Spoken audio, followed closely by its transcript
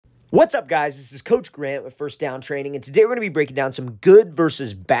What's up, guys? This is Coach Grant with First Down Training, and today we're going to be breaking down some good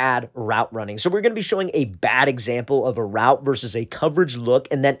versus bad route running. So we're going to be showing a bad example of a route versus a coverage look,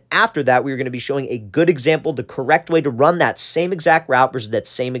 and then after that, we're going to be showing a good example, the correct way to run that same exact route versus that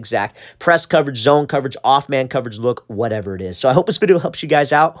same exact press coverage, zone coverage, off-man coverage look, whatever it is. So I hope this video helps you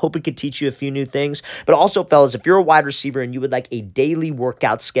guys out. Hope it could teach you a few new things. But also, fellas, if you're a wide receiver and you would like a daily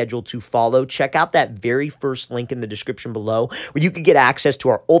workout schedule to follow, check out that very first link in the description below where you can get access to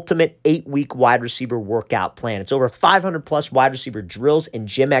our ultimate 8-week wide receiver workout plan. It's over 500 plus wide receiver drills and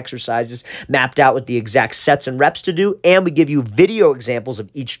gym exercises mapped out with the exact sets and reps to do, and we give you video examples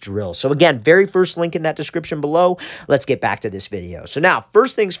of each drill. So again, very first link in that description below. Let's get back to this video. So now,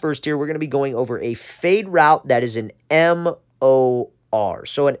 first things first here, we're going to be going over a fade route that is an MOR.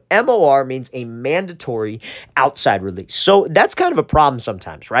 So an MOR means a mandatory outside release. So that's kind of a problem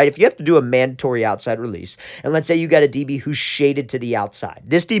sometimes, right? If you have to do a mandatory outside release, and let's say you got a DB who's shaded to the outside.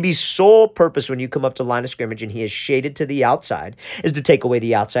 This DB's sole purpose when you come up to line of scrimmage and he is shaded to the outside is to take away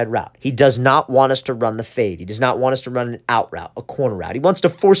the outside route. He does not want us to run the fade. He does not want us to run an out route, a corner route. He wants to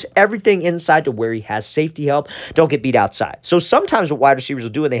force everything inside to where he has safety help. Don't get beat outside. So sometimes what wide receivers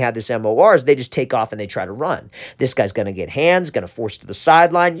will do when they have this MOR is they just take off and they try to run. This guy's going to get hands, going to force to the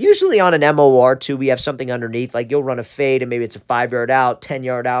sideline. Usually on an MOR too, we have something underneath, like you'll run a fade and maybe it's a 5-yard out,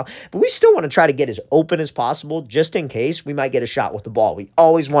 10-yard out, but we still want to try to get as open as possible just in case we might get a shot with the ball. We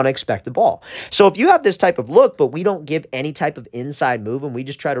always want to expect the ball. So if you have this type of look, but we don't give any type of inside move and we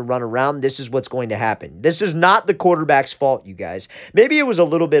just try to run around, this is what's going to happen. This is not the quarterback's fault, you guys. Maybe it was a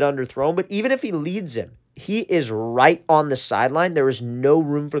little bit underthrown, but even if he leads him, he is right on the sideline. There is no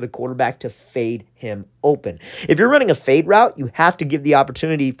room for the quarterback to fade him open. If you're running a fade route, you have to give the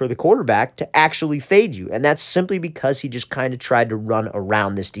opportunity for the quarterback to actually fade you, and that's simply because he just kind of tried to run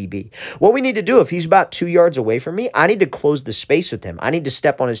around this DB. What we need to do, if he's about 2 yards away from me, I need to close the space with him. I need to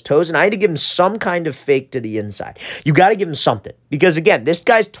step on his toes, and I need to give him some kind of fake to the inside. You got to give him something, because again, this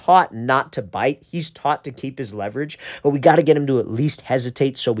guy's taught not to bite. He's taught to keep his leverage, but we got to get him to at least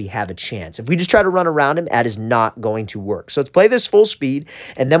hesitate so we have a chance. If we just try to run around him, that is not going to work. So let's play this full speed,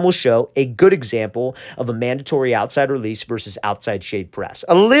 and then we'll show a good example of a mandatory outside release versus outside shade press.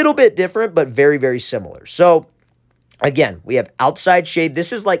 A little bit different, but very, very similar. So again, we have outside shade.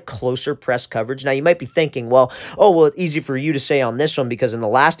 This is like closer press coverage. Now, you might be thinking, well, it's easy for you to say on this one because in the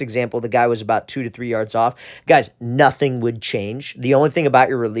last example, the guy was about 2 to 3 yards off. Guys, nothing would change. The only thing about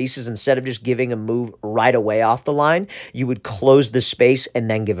your release is instead of just giving a move right away off the line, you would close the space and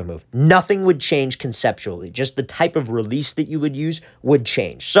then give a move. Nothing would change conceptually. Just the type of release that you would use would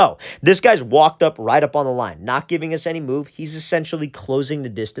change. So this guy's walked up right up on the line, not giving us any move. He's essentially closing the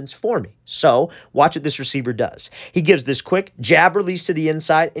distance for me. So watch what this receiver does. He gives this quick jab release to the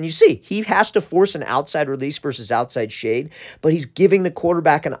inside, and you see he has to force an outside release versus outside shade, but he's giving the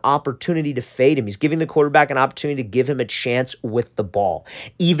quarterback an opportunity to fade him. He's giving the quarterback an opportunity to give him a chance with the ball,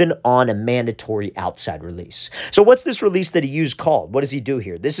 even on a mandatory outside release. So what's this release that he used called? What does he do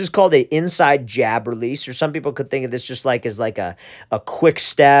here? This is called an inside jab release, or some people could think of this just like as like a quick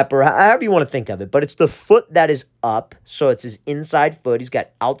step, or however you want to think of it, but it's the foot that is up, so it's his inside foot. He's got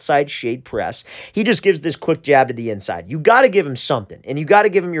outside shade press. He just gives this quick jab to the inside. You got to give him something, and you got to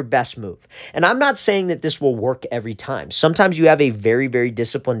give him your best move. And I'm not saying that this will work every time. Sometimes you have a very, very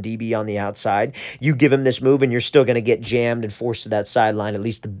disciplined DB on the outside. You give him this move, and you're still going to get jammed and forced to that sideline, at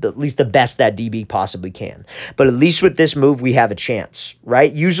least the best that DB possibly can. But at least with this move, we have a chance,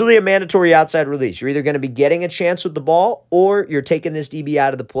 right? Usually a mandatory outside release. You're either going to be getting a chance with the ball, or you're taking this DB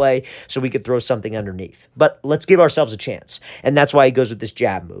out of the play so we could throw something underneath. But let's give ourselves a chance, and that's why he goes with this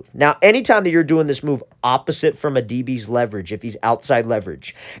jab move. Now, anytime that you're doing this move opposite from a DB's leverage, if he's outside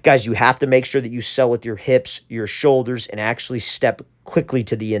leverage, guys, you have to make sure that you sell with your hips, your shoulders, and actually step quickly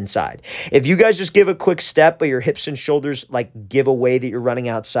to the inside. If you guys just give a quick step, but your hips and shoulders like give away that you're running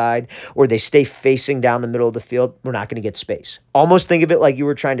outside, or they stay facing down the middle of the field, we're not going to get space. Almost think of it like you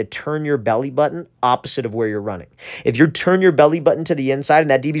were trying to turn your belly button opposite of where you're running. If you turn your belly button to the inside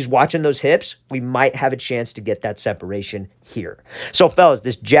and that DB's watching those hips, we might have a chance to get that separation here. So fellas,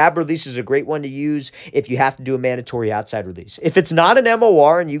 this jab release is a great one to use if you have to do a mandatory outside release. If it's not an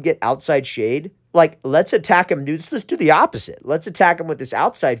MOR and you get outside shade, like, let's attack him, dude. Let's do the opposite. Let's attack him with this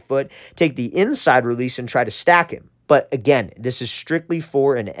outside foot, take the inside release, and try to stack him. But again, this is strictly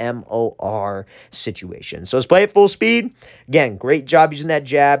for an MOR situation. So let's play at full speed. Again, great job using that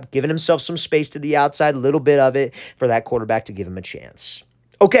jab, giving himself some space to the outside, a little bit of it, for that quarterback to give him a chance.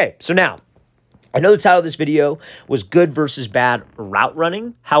 Okay, so now, I know the title of this video was good versus bad route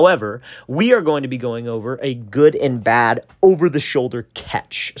running. However, we are going to be going over a good and bad over-the-shoulder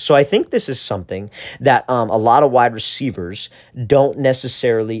catch. So I think this is something that a lot of wide receivers don't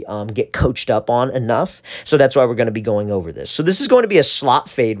necessarily get coached up on enough. So that's why we're going to be going over this. So this is going to be a slot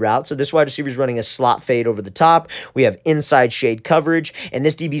fade route. So this wide receiver is running a slot fade over the top. We have inside shade coverage, and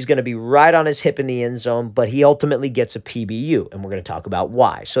this DB is going to be right on his hip in the end zone, but he ultimately gets a PBU, and we're going to talk about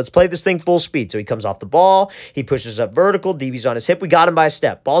why. So let's play this thing full speed. So he comes off the ball, he pushes up vertical, DB's on his hip, we got him by a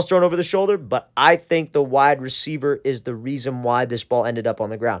step. Ball's thrown over the shoulder, but I think the wide receiver is the reason why this ball ended up on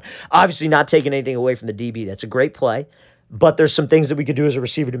the ground. Obviously not taking anything away from the DB, that's a great play, but there's some things that we could do as a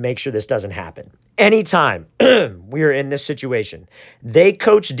receiver to make sure this doesn't happen. Anytime we are in this situation, they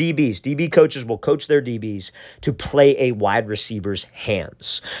coach DBs. DB coaches will coach their DBs to play a wide receiver's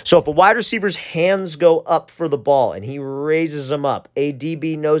hands. So if a wide receiver's hands go up for the ball and he raises them up, a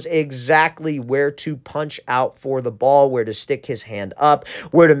DB knows exactly where to punch out for the ball, where to stick his hand up,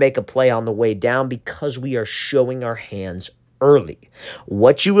 where to make a play on the way down, because we are showing our hands early.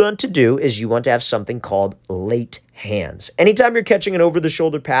 What you want to do is you want to have something called late hands. Anytime you're catching an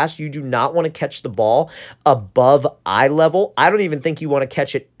over-the-shoulder pass, you do not want to catch the ball above eye level. I don't even think you want to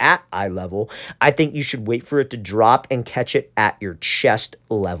catch it at eye level. I think you should wait for it to drop and catch it at your chest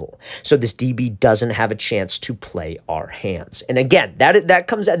level. So this DB doesn't have a chance to play our hands. And again,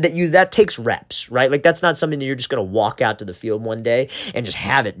 that takes reps, right? Like that's not something that you're just going to walk out to the field one day and just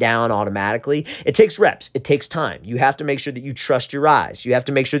have it down automatically. It takes reps. It takes time. You have to make sure that you trust your eyes. You have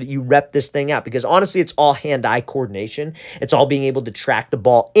to make sure that you rep this thing out, because honestly, it's all hand-eye coordination. It's all being able to track the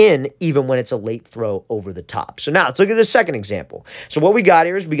ball in even when it's a late throw over the top. So now let's look at the second example. So what we got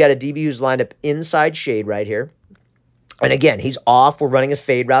here is we got a DB who's lined up inside shade right here. And again, he's off. We're running a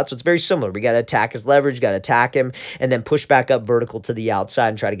fade route, so it's very similar. We got to attack his leverage, got to attack him, and then push back up vertical to the outside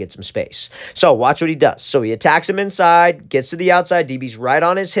and try to get some space. So watch what he does. So he attacks him inside, gets to the outside. DB's right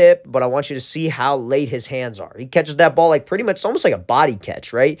on his hip, but I want you to see how late his hands are. He catches that ball like pretty much, it's almost like a body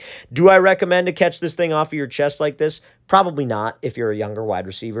catch, right? Do I recommend to catch this thing off of your chest like this? Probably not if you're a younger wide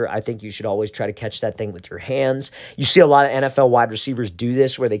receiver. I think you should always try to catch that thing with your hands. You see a lot of NFL wide receivers do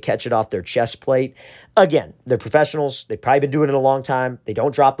this where they catch it off their chest plate. Again, they're professionals. They've probably been doing it a long time. They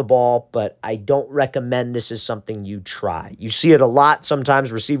don't drop the ball, but I don't recommend this is something you try. You see it a lot.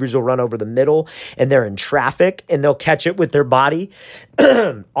 Sometimes receivers will run over the middle and they're in traffic and they'll catch it with their body.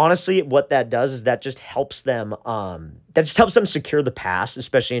 Honestly, what that does is that just helps them secure the pass,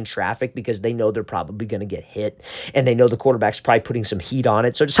 especially in traffic, because they know they're probably going to get hit and they know the quarterback's probably putting some heat on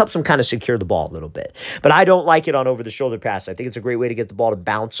it. So it just helps them kind of secure the ball a little bit. But I don't like it on over-the-shoulder pass. I think it's a great way to get the ball to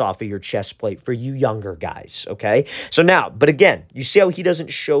bounce off of your chest plate for you younger guys, okay? So now, but again, you see how he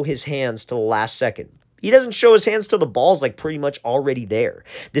doesn't show his hands till the last second. He doesn't show his hands till the ball's like pretty much already there.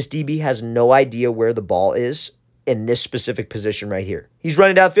 This DB has no idea where the ball is in this specific position right here. He's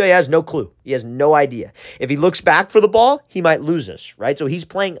running downfield. He has no clue. He has no idea. If he looks back for the ball, he might lose us, right? So he's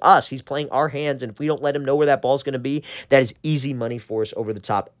playing us. He's playing our hands, and if we don't let him know where that ball's going to be, that is easy money for us over the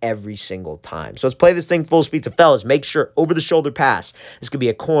top every single time. So let's play this thing full speed. So fellas, make sure over-the-shoulder pass. This could be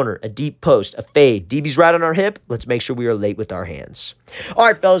a corner, a deep post, a fade. DB's right on our hip. Let's make sure we are late with our hands. All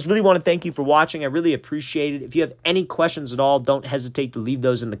right, fellas, really want to thank you for watching. I really appreciate it. If you have any questions at all, don't hesitate to leave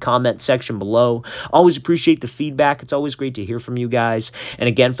those in the comment section below. Always appreciate the feedback. It's always great to hear from you guys. And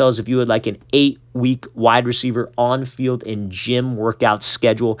again, fellas, if you would like an 8-week wide receiver on-field and gym workout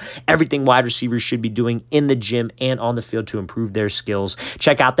schedule, everything wide receivers should be doing in the gym and on the field to improve their skills,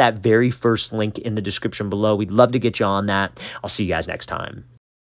 check out that very first link in the description below. We'd love to get you on that. I'll see you guys next time.